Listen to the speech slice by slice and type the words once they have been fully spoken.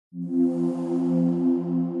We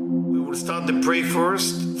will start the pray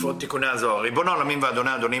first for Tikkunei Zohar. ריבון העולמים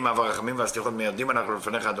ואדוני אדונים אב הרחמים והסליחות מיידים אנחנו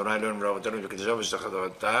לפניך אדוני אלוהינו ולאבותינו וקדשנו ושתך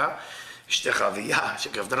תורתה אשתך אביה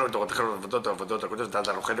שקרבתנו לתורתך ולעבודות העבודות הקודש נתת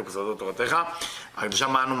אנוכנו בסודות תורתך הקדושה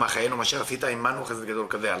מענו מחיינו מה שעשית עמנו חסד גדול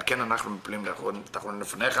כזה על כן אנחנו מפלים תחתונים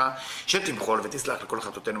לפניך שתמחול ותסלח לכל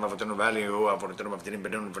חטאותינו ואבותינו ואל יהיו עוונותינו מבדילים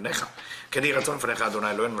בינינו לבניך כן יהי רצון לפניך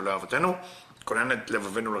אדוני אלוהינו ולאבותינו כונן את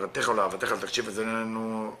לבבנו לרתך ולאהבתך תקשיב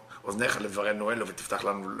אזנינו אוזניך לדברנו אלו ותפתח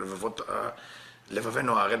לנו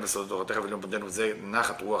לבבנו הערל בסודות תורתך ולאום בדנו וזה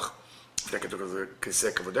נחת רוח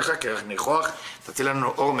כיסא כבודיך כרך ניחוח תציל לנו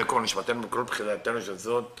אור מקור נשמתנו בכל בחילתנו של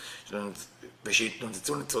זאת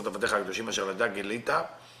ושיתנוצצו נצרות עבדיך הקדושים אשר לדע גילית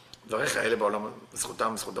דבריך אלה בעולם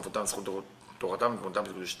זכותם זכות אבותם זכות תורתם ותמותם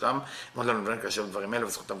וקדושתם מאוד לנו לבן כאשר דברים אלה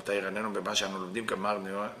וזכותם תאיר עינינו במה שאנו לומדים כמר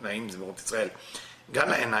נעים זמירות ישראל גם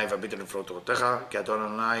לעיניי והביט על נפלאות תורתך, כי אדון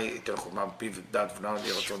אדוני ייתן חוכמה בפיו ודעת ונאמר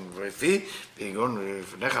לי רצון ורפי, ויגון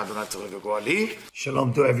לפניך אדוני צורך וגואלי.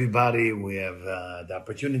 Shalom to everybody. We have the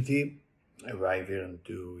opportunity to arrive here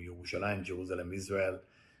into Yerushalayim, Jerusalem, Israel,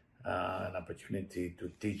 an opportunity to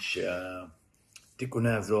teach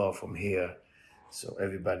Tikkunei Zohar from here, so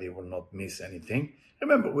everybody will not miss anything.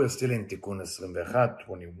 Remember, we're still in Tikkun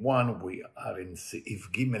 21. We are in Seif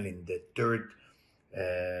Gimel in the third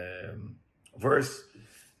verse,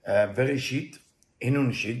 Bereshit,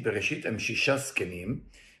 Inunshit, Bereshit הם שישה זקנים,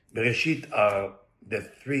 Bereshit are the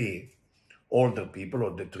three older people,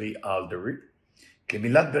 or the three elderly,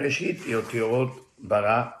 כמילת Bereshit היא אותיות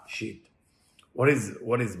bara shit. What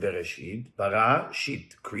is Bereshit? Bara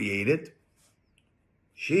shit, created.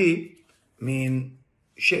 She mean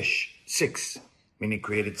six, meaning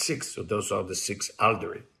created six, so those are the six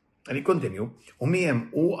elderly. And he continue, ומי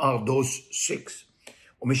הם? Who are those six?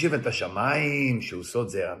 הוא משיב את השמיים, שהוא סוד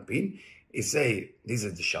זעיר אנפין. He say, this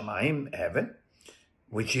is the שמיים, heaven,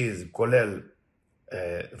 which is כולל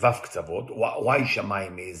ו' קצוות. Why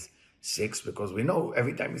שמיים is six? Because we know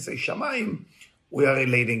every time we say שמיים, we are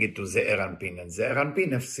relating it to זעיר אנפין. And זעיר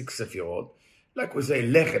אנפין have six ספירות, like we say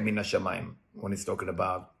לחם מן השמיים, when it's talking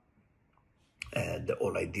about the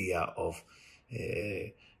whole idea of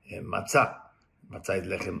מצה. מצה is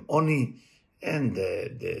לחם עוני, and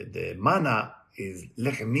the manna is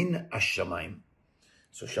לחם מן השמיים.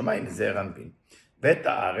 So שמיים זה זעיר אנפין. ואת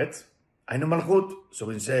הארץ, היינו מלכות. So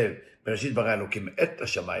we say, בראשית ברא אלוקים את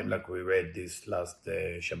השמיים, like we read this last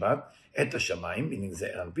שבת, את השמיים, meaning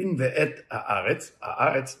זעיר אנפין, ואת הארץ,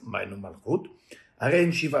 הארץ, היינו מלכות, הרי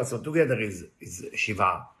הם שבעה, so together is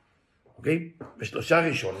שבעה. אוקיי? ושלושה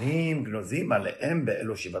ראשונים גנוזים עליהם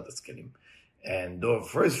באלו שבעת הזקנים. And the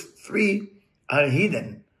first three are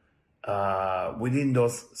hidden within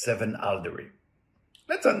those seven elderly.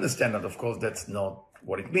 Let's understand that, of course, that's not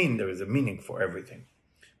what it means. There is a meaning for everything.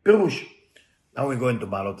 פירוש. Now we go into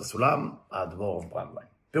מעלות הסולם, האדמו"ר of ברנדווין.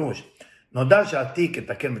 פירוש. נודע שעתיק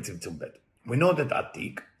יתקן בצמצום ב'. We know that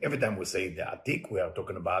עתיק, every time we say the עתיק, we are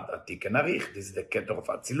talking about עתיק and אריך. This is the keter of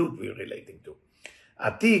אצילות we're relating to.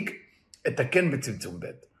 עתיק יתקן בצמצום ב'.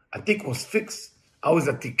 עתיק was fixed. How is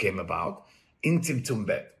עתיק came about? In צמצום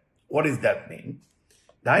ב'. What does that mean?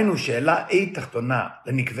 דהיינו שאלה A תחתונה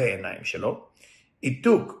לנקבי עיניים שלו. It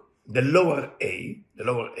took the lower A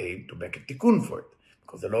to make a tikkun for it.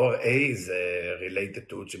 Because the lower A is related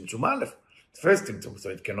to Tzimtzum Aleph. The first Tzimtzum,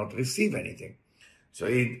 so it cannot receive anything. So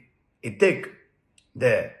it take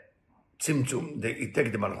the Tzimtzum, it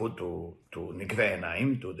take the Malchut to Nikvei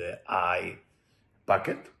Enaim, to the eye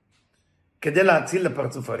bucket, כדי להציל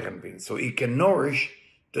לפרצוף אריך אנפין. So it can nourish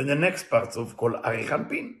to the next פרצוף called אריך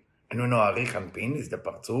אנפין. And we know אריך אנפין is the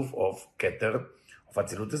פרצוף of Keter of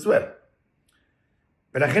Atzilut as well.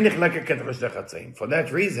 ולכן נחלק הכתר לשני חצאים. For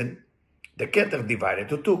that reason, the keter divided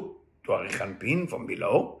to two. To אריך אנפין from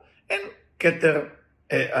below, and keter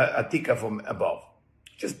עתיקה from above.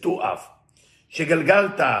 Just two half.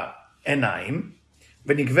 שגלגלת עיניים,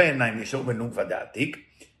 ונקבי עיניים נשאר בנוקבה דעתיק,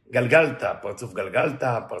 גלגלת, פרצוף גלגלת,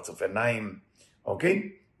 פרצוף עיניים,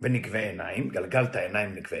 אוקיי? ונקבי עיניים, גלגלת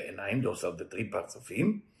עיניים, נקבי עיניים, those are the three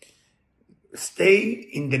פרצופים.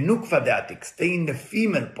 Stay in the נוקבה דעתיק, stay in the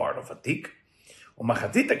female part of עתיק,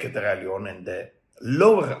 ומחצית הכתר העליון and the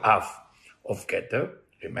lower half of כתר,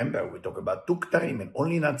 remember we talk about two כתרים, and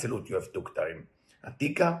only in אצילות you have two כתרים,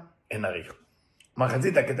 עתיקה and אריך.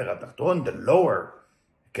 מחצית הכתר התחתון, the lower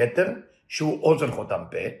כתר, שהוא אוזן חותם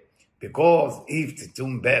פה, because if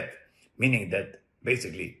צמצום ב', meaning that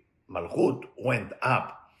basically מלכות went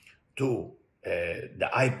up to the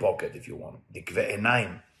eye pocket if you want, דקבי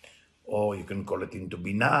עיניים, or you can call it into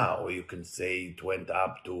בינה, or you can say it went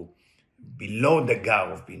up to below the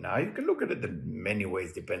gar of Binah. You can look at it in many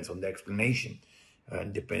ways, depends on the explanation,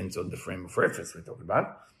 depends on the frame of reference we're talking about.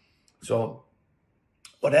 So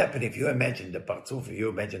what happened if you imagine the partzuf, if you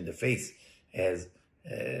imagine the face as,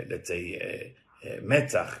 let's say,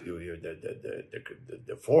 metzach,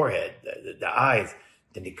 the forehead, the eyes,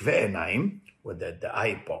 the nikve enaim, with the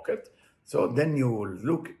eye pocket. So then you will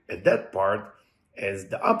look at that part as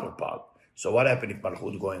the upper part. So what happened if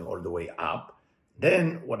malchut going all the way up?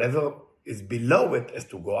 Then whatever is below it has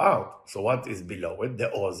to go out. So what is below it? The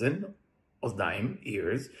ozen, oznaim,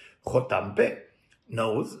 ears, chotam peh,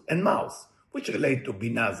 nose and mouth, which relate to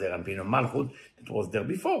bina, zer, and pino malchut that was there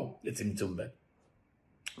before. It's in tzumbe.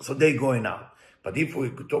 So they going out. But if we're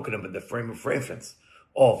talking about the frame of reference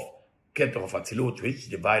of Keter of Atzilut, which is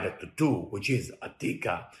divided to two, which is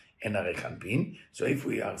Atika and Arich Anpin, so if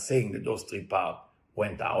we are saying that those three parts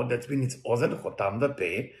went out, that means it's Ozen, Chotam, the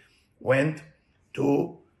Peh, went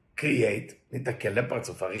to create Nitakel parts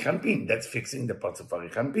of Arich Anpin. That's fixing the parts of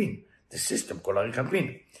Arich Anpin, the system called Arich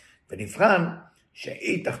Anpin. ונבחן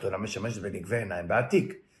שאי תחתונה משמש בנקבי עיניים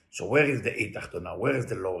בעתיק. So where is the A תחתונה? Where is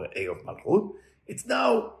the lower A of Malchut? It's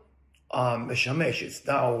now משמש, it's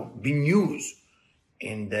now being used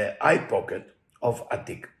in the eye pocket of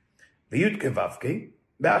Atik. וי' כו'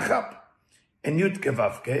 באחפ. And י'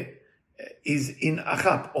 כו' is in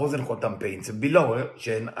אחפ, אוזן חותם פה, it's below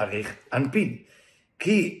שאין עריך אנפין.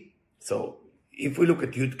 כי, so if we look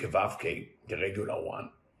at י' כו' the regular one,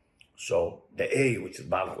 so the A, which is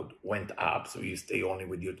Malchut, went up, so you stay only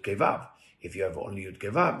with Yud Kevav. If you have only Yud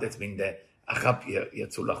Kevav, that means the Achap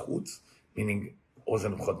Yatzu Lachutz, meaning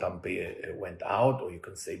Ozen Chotam Peh went out, or you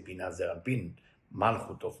can say Bina Zer Anpin,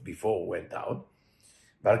 Malchut of before went out.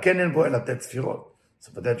 ועל כן אין בו אלא תת ספירות.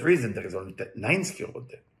 So for that reason, there is only 9 ספירות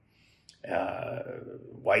there.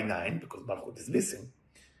 Why 9? Because Malchut is missing.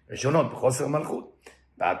 ראשונות, בחוסר מלכות.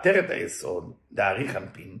 בעטרת היסוד, דאריך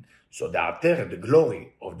אנפין, so the Ater, the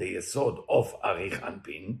glory of the Yesod of Arich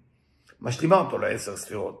Anpin, משלימה אותו ל10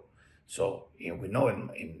 ספירות. So we know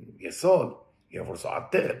in Yesod, you have also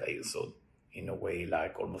Ater the Yesod, in a way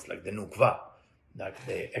like almost like the Nukva, like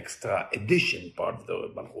the extra addition part of the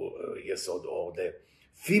Yesod, or the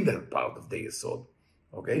female part of the Yesod.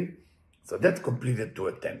 Okay? So that's completed to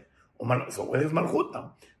a 10. So where is Malchut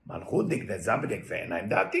now? Malchut נגנזה בנקבי עיניים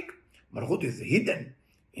דעתיק. Malchut is hidden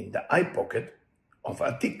in the eye pocket of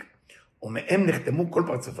Atik. ומהם נחתמו כל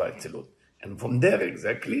פרצופי האצילות. And from there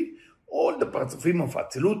exactly, all the פרצופים of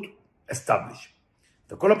האצילות established.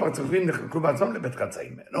 וכל הפרצופים נחלקו בעצמם לבית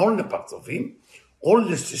חצאים. And all the פרצופים, all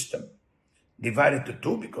the system, divided to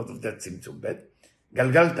two because of that צמצום בית.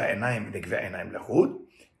 גלגלת עיניים ונקבי עיניים לחוד.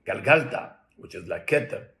 גלגלת, which is like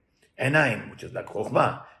כתר. עיניים, which is like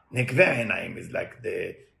חוכמה. נקבי עיניים is like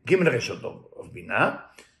the גימל רשות of בינה.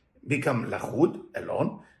 become לחוד, alone.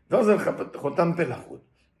 ואוזן חותם פה לחוד.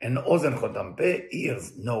 And ozen chotam peh,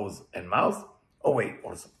 ears, nose, and mouth, away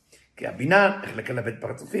also. כי הבינה נחלקה לבית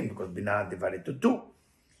פרצופים, because בינה divided to two.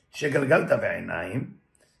 שגלגלת בעיניים,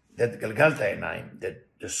 that גלגלת עיניים,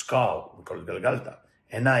 that the skull, we call it גלגלת,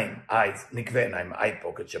 עיניים, eyes, נקבי עיניים, eye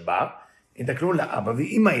pocket שבא, התקנו לאבא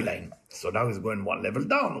ואמא איליים. So now he's going one level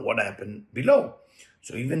down, what happened below.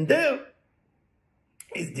 So even there,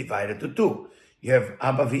 it's divided to two. You have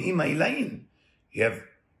אבא ואמא איליים. You have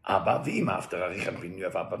Abba v'ima, after Arich Anpin, you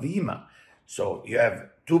have Abba v'ima. So you have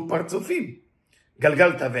two פרצופים.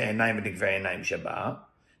 גלגלת ועיניים ונקבי עיניים שבאה,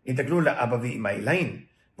 נתקנו לאבא ואמא איליים,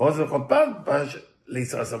 ואוזן חותם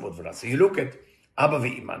לישראל סבות ולה. So you look at Abba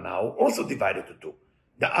v'ima now, also divided to two.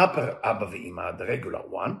 The upper Abba v'ima, the regular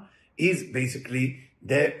one, is basically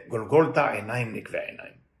the גולגולתא עיניים נקבי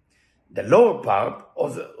עיניים. The lower part,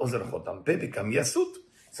 אוזן חותם פה, become יסות,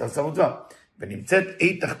 ישראל סבות ולה. ונמצאת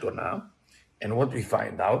A תחתונה, and what we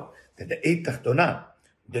find out, that the A תחתונה,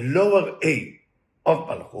 the lower A of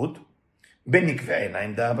מלכות, בנקבי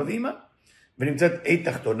עיניים דאבא ואמא, ונמצאת A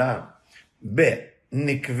תחתונה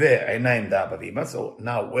בנקבי עיניים דאבא ואמא, so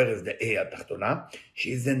now where is the A התחתונה?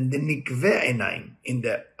 She is in the נקבי עיניים, in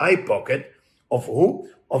the eye pocket of who?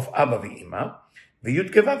 Of אבא ואמא, וי'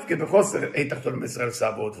 כו' בחוסר A תחתונה מישראל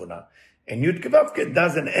סבא ותבונה. And י' כו'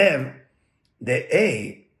 doesn't have the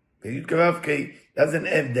A, וי' כו' doesn't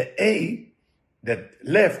have the A that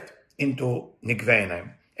left into Nikvei Einayim.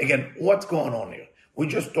 Again, what's going on here? We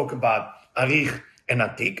just talked about Arich and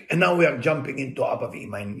Atik, and now we are jumping into Abba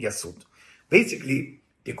v'Ima and Yasut. Basically,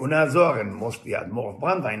 Tikkunei Zohar and mostly Admor of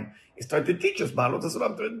Brandwein is trying to teach us, Baalot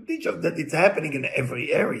HaSulam, to teach us that it's happening in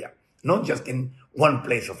every area, not just in one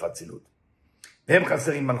place of Atzilut. והם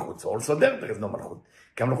חסרים מלכות, so also there is no מלכות.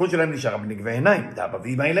 כי המלכות שלהם נשארה בנקבי עיניים, זה אבא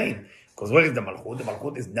ואמא אילאים. Because where is the מלכות? The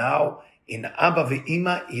מלכות is now in אבא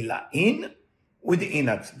ואמא אילאים, with in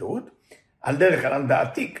Atzilut, על דרך כלל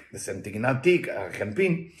בעתיק, the same thing in עתיק, אריך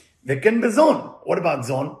אנפין, וכן בזון. What about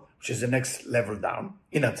זון? which is the next level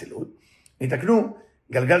down, in אצילות, נתקנו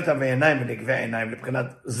גלגלת ועיניים ונקבי העיניים לבחינת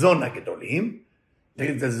זון הגדולים,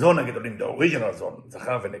 זה זון הגדולים, the original zone,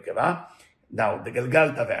 זכר ונקבה, now, the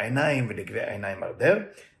גלגלת והעיניים ונקבי העיניים are there,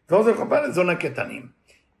 ועוזר חובה לזון הקטנים.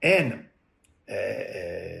 And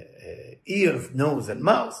ears, nose, and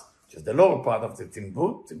mouth, which is the lower part of the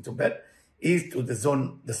צמצום ב', is to the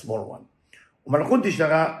zone, the small one. ומלכות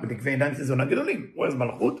נשארה בנקבי עיניים זה זון הגדולים. Whereas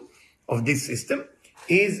מלכות of this system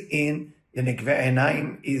is in the נקבי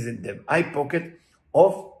העיניים, is in the eye pocket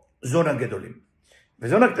of זון הגדולים.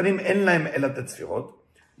 וזון הקטנים אין להם אלא את הספירות.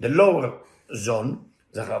 The lower zone,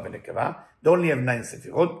 זכר ונקבה, they only have 9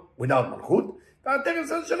 ספירות, without מלכות,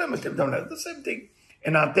 והעטרת שלהם משלים אותם ל- the same thing.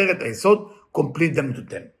 and העטרת היסוד complete them to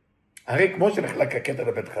 10. הרי כמו שנחלק הכתר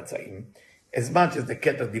לבית חצאים, as much as the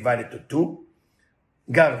כתר divided to 2,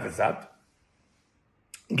 גר וזת,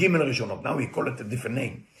 ג' ראשונות, now we call it a different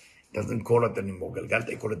name, doesn't call it anymore גלגלת,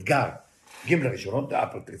 he call it גר, ג' ראשונות, the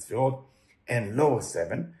upper 3 ספירות, and lower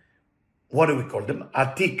 7, what do we call them?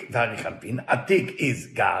 עתיק וארי חנפין, עתיק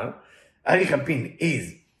is גר, ארי חנפין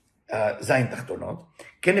is זין תחתונות,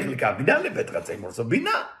 כן נחלקה בינה לבית חצאים, also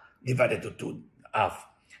בינה divided to 2, אף,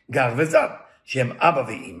 גר וזת, שהם אבא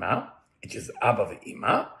ואמא, which is אבא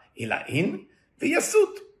ואמא, אילאין,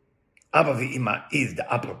 ויסות. אבא ואמא is the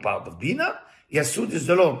upper part of בינה, יסות is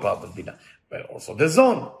the lower part of בינה. But also the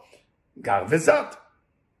zone, גר וזת,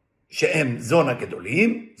 שהם זון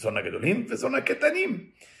הגדולים וזון הקטנים.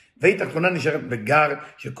 והיא תחתונה נשארת בגר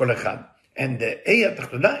של כל אחד. And the A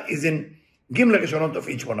התחתונה is in ג' ראשונות of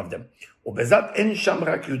each one of them. ובזת אין שם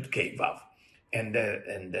רק י' כ' ו'. And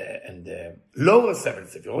the lower 7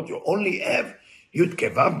 ספירות, you only have י'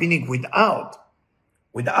 כ' ו', meaning without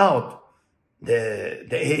the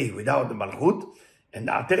A, without the מלכות, and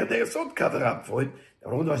העטרת היסוד cover up for it,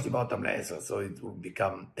 אבל לא שדיבר אותם ל10, so it will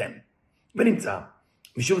become 10. ונמצא,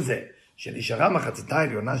 משום זה, שנשארה מחציתה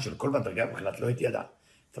העליונה של כל מדרגה מבחינת לא התיידע.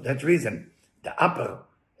 For that reason, the upper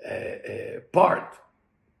part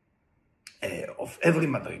of every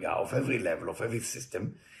מדרגה, of every level, of every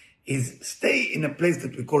system, is stay in a place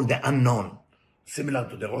that we call the unknown, similar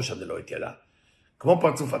to the ראש דלא התיידע. כמו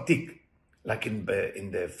פרצוף עתיק, like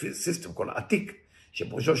in the system called עתיק,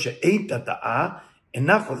 שפרושו שאית התאה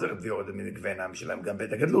אינה חוזרת ויורדת מנקבי העיניים שלהם גם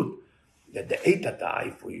בעת הגדלות. The eit התאה,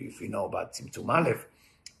 if we know about צמצום א',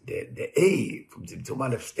 the A from צמצום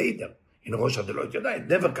א' stay there, in ראש דלא התיידע, it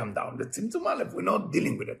never come down. The צמצום א', we're not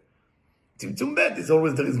dealing with it. צמצום ב' is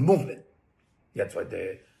always there is movement. That's why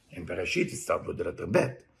in Bereshit it starts with the letter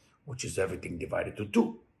Bet, which is everything divided to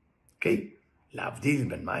 2. Okay? להבדיל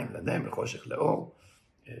בין מים לדם, לחושך לאור,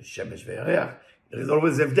 שמש וירח. There is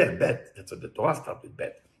always הבדל, Bet. That's what the Torah starts with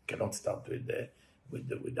Bet. Cannot start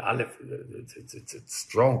with Aleph. It's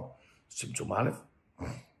strong. צמצום א'.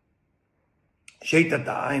 שית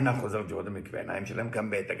התאה אינה חוזרת יורדת מקבי העיניים שלהם גם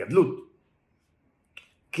בעת הגדלות.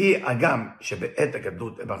 כי הגם שבעת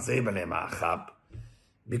הגדלות הם מחזירים עליהם האחב,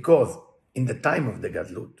 because in the time of the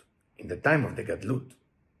גדלות,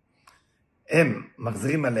 הם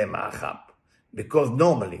מחזירים עליהם האחב, because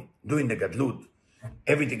normally, during the גדלות,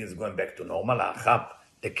 everything is going back to normal, האחב,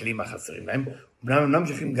 the כלים החסרים להם, הם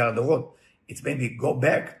ממשיכים גרדורות, it's maybe go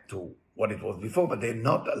back to what it was before, but they're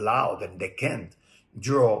not allowed and they can't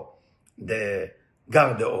draw the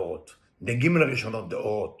גר דאורות, the ג' ראשונות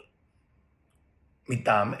דאורות,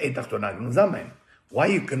 מטעם עת תחתונה גנוזה מהם. Why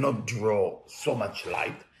you cannot draw so much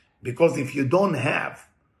light? Because if you don't have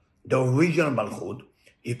the original Malchut,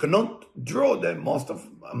 you cannot draw the most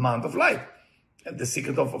amount of light. And the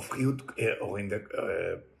secret of Chiyut, or in the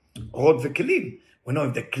Rod v'Kelim, we know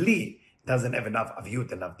if the Kli doesn't have enough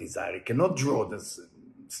Aviyut, enough desire, it cannot draw this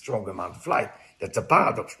strong amount of light. That's a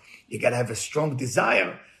paradox. You gotta have a strong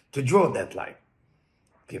desire to draw that light.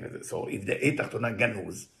 So if the עת תחתונה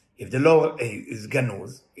גנוז, if the lower A is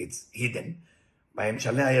גנוז, it's hidden, בהם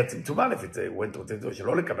שלם היה צמצום א', it went to the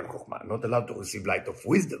שלא לקבל חוכמה, not allowed to receive light of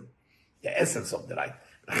wisdom, the essence of the light.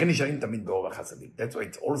 לכן נשארים תמיד באור החסדים. That's why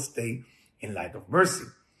it's all stay in light of mercy.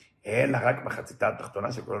 אלא רק מחציתה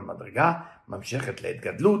התחתונה של כל מדרגה, ממשיכת לעת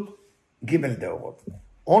גדלות, ג' דאורות.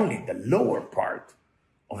 Only the lower part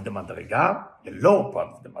of the מדרגה,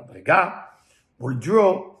 will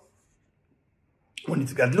draw when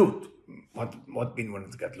it's גדלות. What mean when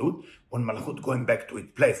it's גדלות? When מלכות going back to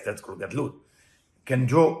its place, that's called גדלות. can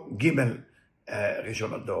draw ג'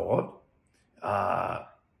 ראשונות דאורות.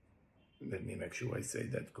 Let me make sure I say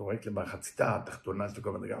that correctly. מחציתה התחתונה של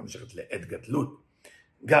כל מדרגה ממשיכת לעת גדלות.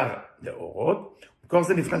 גר דאורות. בכל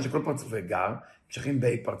זה נבחן שכל פרצופי גר, משכים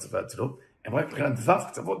בי פרצופי אצילות, הם רק מבחינת ו'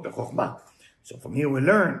 קצוות בחוכמה. So from here we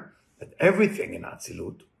learn that everything in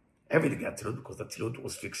אצילות, everything Atzilut, because Atzilut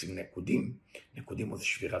was fixing Nekudim. Nekudim was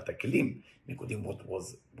Shvirat HaKelim. Nekudim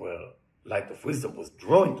where light of wisdom was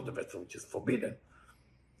drawn to the vessel, which is forbidden.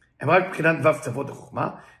 הם רק מבחינת ו' צוות לחוכמה,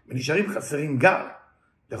 ונשארים חסרים גר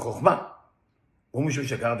לחוכמה. ומשום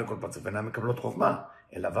שגר לכל פרצוף אינם מקבלות חוכמה,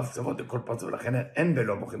 אלא ו' צוות לכל פרצוף, ולכן אין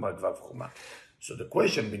בלא מוחים רק ו' חוכמה. So the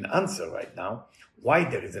question been answered right now, why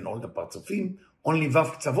there is in all the פרצופים, only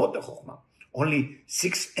ו' צוות לחוכמה, only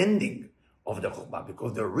 6 ending of the חוכמה,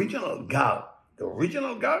 because the original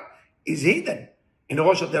gar is hidden in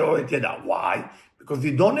ראש התיאורית ידע. Why? Because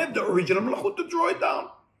we don't have the original מלאכות to draw it down,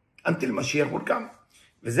 until Mashiach will come.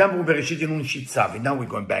 וזה אמרו בראשית ינון שיצה, and now we're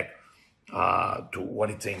going back to what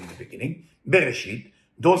it's saying in the beginning. בראשית,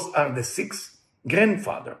 those are the 6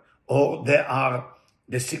 grandfather, or they are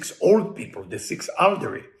the 6 old people, the 6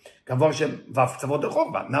 elderly. כמובן שהם ו' צוות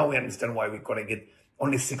לחוכמה. Now we understand why we're calling it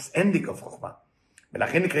only 6 ending of חוכמה.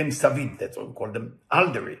 ולכן נקראים סביד, that's what we call them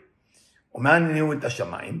elderly. ומעניינו את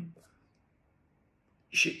השמיים,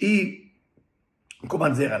 שהיא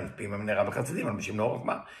כמובן זרע נפים, הם נראה בחסדים, אבל בשם לא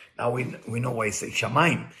חוכמה. Now we know why I say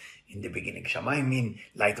shamayim in the beginning. Shamayim mean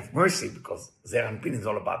light of mercy, because זרע נפים is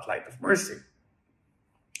all about light of mercy.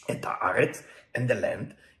 את הארץ and the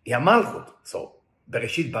land היא המלכות. So,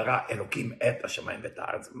 בראשית ברא אלוקים את השמיים ואת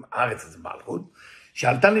הארץ. הארץ זה מלכות,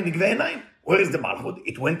 שעלתה לנגבי עיניים. Where is the מלכות?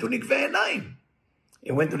 It went to נגבי עיניים.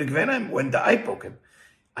 It went to נגבי עיניים when the eye broken.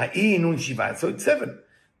 האי נון 7, so it's 7.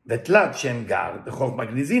 ותלת שם גר, בחוק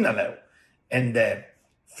מגניזין עליו. And the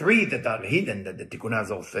 3 that are hidden, that the Tikkunei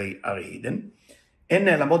Zohar say are hidden, אין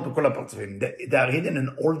נעלמות בכל הפרצופים. They are hidden in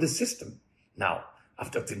all the system. Now,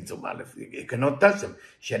 after צמצום א', you cannot touch them.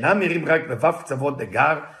 שאינם נראים רק בו' צוות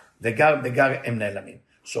דגר הם נעלמים.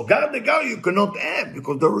 So גר you cannot have,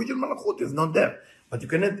 because the original מלאכות is not there. But you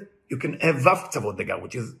can have ו' צוות דגר,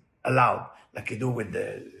 which is allowed, like you do with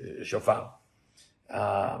the shofar.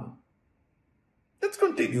 Let's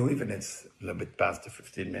continue, even it's a little bit past the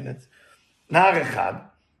 15 minutes. נער אחד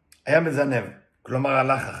היה מזנב, כלומר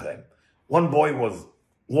הלך אחריהם. One boy was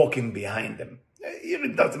walking behind them. Here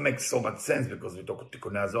it doesn't make so much sense, because we talk about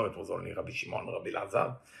Tikkunei Zohar, it was only Rabbi Shimon, Rabbi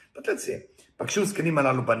Elazar. But let's see. פגשו זקנים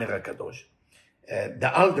הללו בנר הקדוש.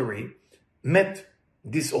 The elderly met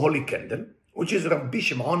this holy candle, which is Rabbi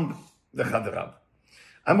Shimon וחבריו.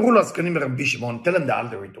 אמרו לו הזקנים לרבי שמעון, tell him the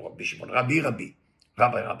elderly to רבי שמעון, רבי.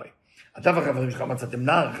 אתה והחברים שלך מצאתם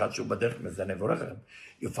נער אחד שהוא בדרך מזנב הולך אליהם.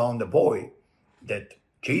 You found a boy that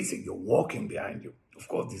chasing you, walking behind you. Of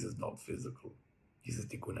course, this is not physical. This is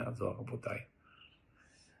תיקוני הזוהר, רבותיי.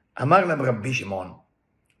 אמר להם רבי שמעון,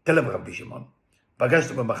 tell him רבי שמעון,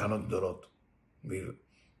 פגשנו במחנות גדולות.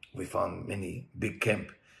 We found many big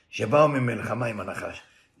camp, שבאו ממלחמה עם הנחש,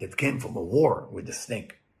 that came from a war with the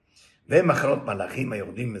snake. והם מחנות מלאכים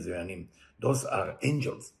היורדים מזוינים. Those are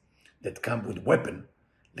angels that come with weapon,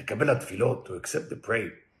 לקבל התפילות, to accept the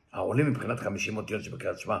prayer. העולים מבחינת 50 אותיות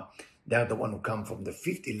שבקריאת שמע, they are the one who come from the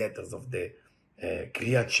 50 letters of the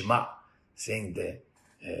קריאת שמע, saying the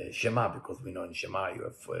שמע, because we know in שמע you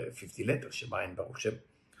have 50 letters, שמע אין ברוך שם.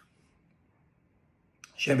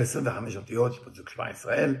 שם 25 אותיות שפסוק שמע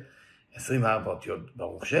ישראל, 24 אותיות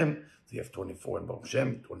ברוך שם, so you have 24 in ברוך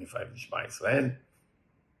שם, 25 נשמע ישראל.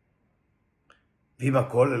 ועם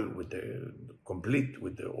הכל, with the complete,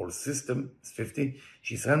 with the whole system, it's 50,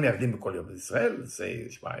 שישראל מיירדים בכל יום בישראל,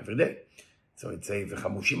 say שמע every day. So it say,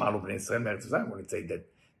 וחמושים עלו בני ישראל מארץ מצרים, when it say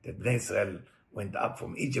that בני ישראל went up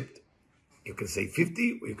from Egypt, you can say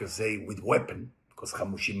 50, or you can say with weapon, because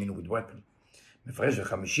חמושים mean with weapon. מפרש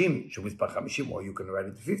ו50, שהוא מספר 50, or you can write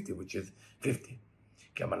it 50, which is 50.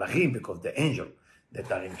 כי המלאכים, because the angel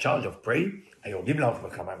that are in charge of prayer, היורדים לעוף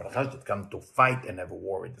מלחמה עם הנחש, that come to fight and have a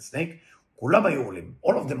war with the snake, כולם היו עולים,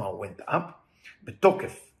 all of them went up,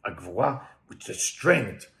 בתוקף הגבורה, with the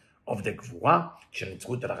strength of the גבורה,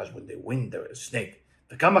 כשניצחו את הנחש when they win the snake,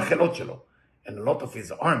 וכמה חילות שלו, and a lot of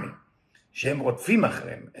his army, שהם רודפים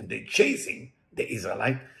אחריהם, and they chasing the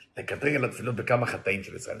Israelite, לקטרגל התפילות בכמה חטאים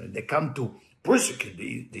של ישראל, and they come to persecute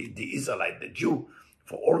the Israelite, the Jew,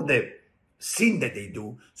 for all the sin that they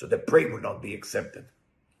do, so the prayer will not be accepted.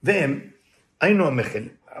 והם, היינו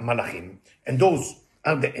המלאכים, and those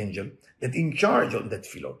are the angel, that in charge on the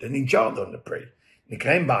tefillot, and in charge on the prayer.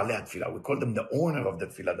 נקראים בעלי התפילה, we call them the owner of the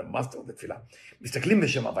תפילה, the master of the תפילה. מסתכלים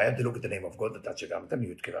בשם הוויה, they look at the name of God, אתה שגם אתה,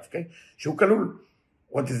 ניוד כרפקי, שהוא כלול.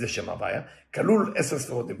 What is the שם הוויה? כלול 10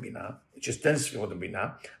 ספירות בבינה, which is 10 ספירות בבינה,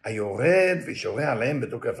 היורד וישורה עליהם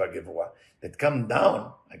בתוקף הגבורה. That come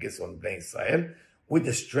down, I guess on בני ישראל, with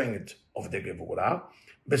the strength of the גבורה.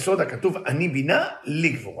 בסוד הכתוב, אני בינה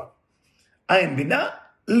לגבורה. I am בינה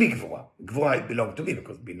לגבורה. גבורה it belong to me,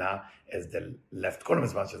 because בינה is the left column,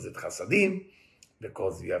 as much as it חסדים,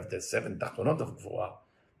 because you have the 7 תחתונות of גבורה,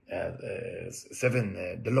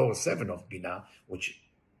 the lowest 7 of Bina, which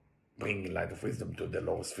bring light of wisdom to the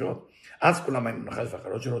lowest field. אז כולם היינו נחש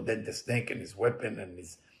והחלות שלו, then the snake and his weapon and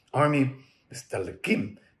his army,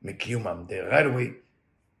 מסתלקים מקיומם. They right away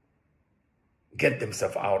get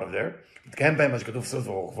themselves out of there. מתקיים בהם מה שכתוב סוס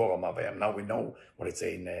ורוכבו רמה בים. Now we know what it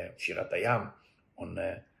say in שירת הים,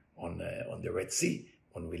 on the Red Sea,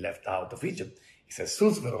 when we left out of Egypt. It says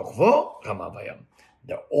סוס ורוכבו רמה בים.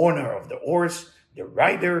 The owner of the horse, the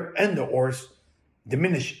rider and the horse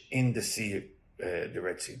diminish in the sea, the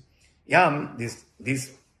Red Sea. Yam,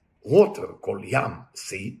 this water called Yam,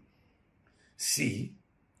 sea,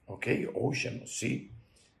 okay, ocean, sea.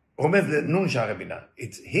 Nun Sha'arei Bina.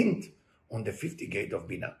 It's hint on the 50 gate of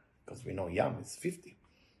Bina, because we know Yam is 50.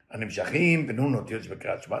 הנמשכים בנון אותיות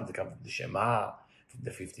שבקריאת שמע, זה כמה שמע,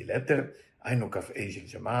 the 50 letter, היינו כף A של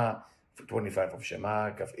שמע, 25 of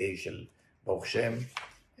שמע, כף A של ברוך שם,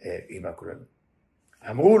 עם הכולל.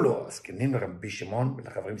 אמרו לו, הזקנים לרבי שמעון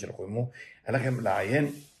ולחברים שלו חוימו, היה לכם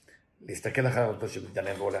לעיין, להסתכל אחר אותו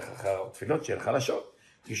שמתענן והולך אחר תפילות של חלשות.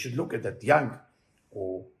 You should look at that young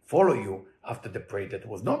who follow you after the prayer that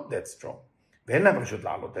was not that strong. ואין להם רשות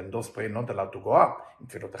לעלות, and those pray not allowed to go up, עם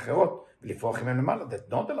תפילות אחרות, ולפרוח עמם למעלה, that's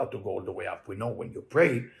not allowed to go all the way up. We know when you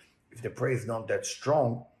pray, if the prayer is not that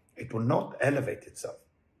strong, it will not elevate itself.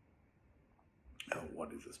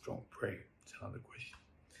 What is a strong prayer? It's another question.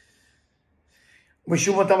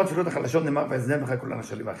 ושוב אותם התפילות החלשות נאמר, ויזנם בך כל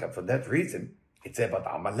הנשלים אחריך. For that reason, it's about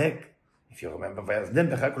Amalek. If you remember, ויזנם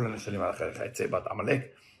בך כל הנשלים אחריך, it's about Amalek,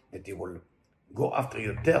 that you will go after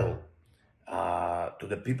your tail to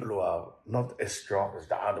the people who are not as strong as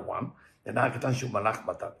the other one. The Na'akatan Shu Malach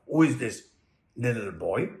Batat. Who is this little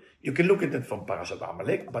boy? You can look at it from Parashat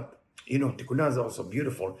Amalek, but you know, Tikkunei Zohar is also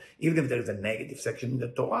beautiful. Even if there is a negative section in the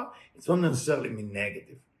Torah, it's not necessarily mean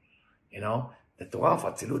negative. You know, the Torah of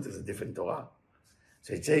Atzilut is a different Torah.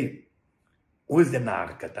 So it say, who is the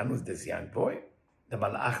Na'akatan? Who is this young boy? The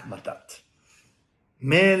Malach Matat.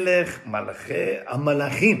 Melech Malachi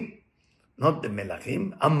Amalachim. Not the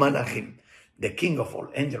Melachim, Amalachim. The king of all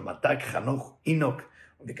angels, Matak, Chanoch, Enoch,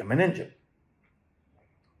 will become an angel.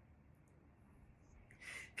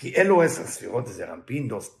 כי אלו 10 ספירות זרנפין,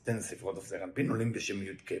 those 10 ספירות of זרנפין, עולים בשם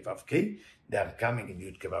י' כ' ו' כ', they are coming in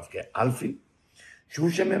י' כ' ו' כ' אלפי, שהוא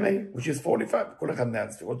שם ימי, which is 45, כל אחד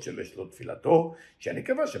מהספירות שלו יש לו תפילתו,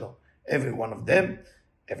 שהנקבה שלו. Every one of them,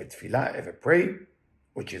 every תפילה, every pray,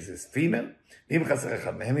 which is his female, ואם חסר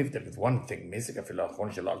אחד מהם, if there is one thing missing, אפילו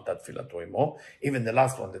האחרון שלו עלתה תפילתו עמו, even the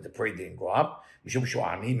last one that the prayer didn't go up, משום שהוא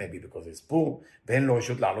עני, maybe because he's poor, ואין לו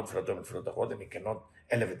רשות לעלות תפילתו מתפילות אחרות, and he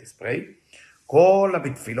cannot elevate his prayer, כל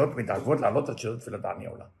הבתפילות מתערבות לעלות עד שלא תפילת העני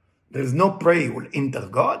עולה. There is no prayer will enter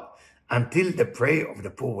God, until the prayer of the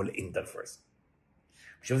poor will enter first.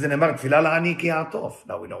 עכשיו זה נאמר, תפילה לעני כי יעטוף.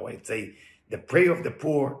 Now we know why it say, the prayer of the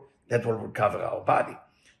poor, that will recover our body.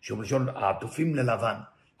 שהוא מלשון העטופים ללבן.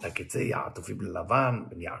 like it say, העטופים ללבן,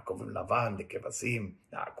 בן יעקב לבן, לכבשים,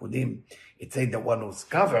 לעקודים. It say the one who's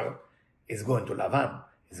covered is going to לבן,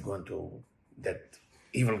 is going to that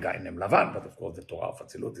evil guy named לבן, but of course the Torah of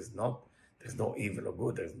Atzilut is not, there's no evil or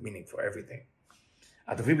good, there's meaning for everything.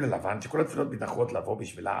 העטופים ללבן, שכל התפילות מתנחות לבוא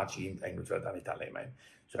בשבילה עד שהיא היינו תפילת העני תעלה עמהם.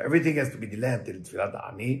 So everything has to be delayed until תפילת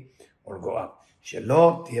העני will go up.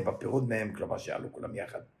 שלא תהיה בפירוד מהם, כלומר שעלו כולם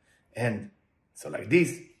יחד. And so like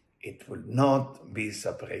this, it will not be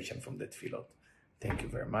separation from the tefillot. Thank you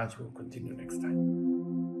very much. We'll continue next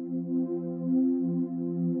time.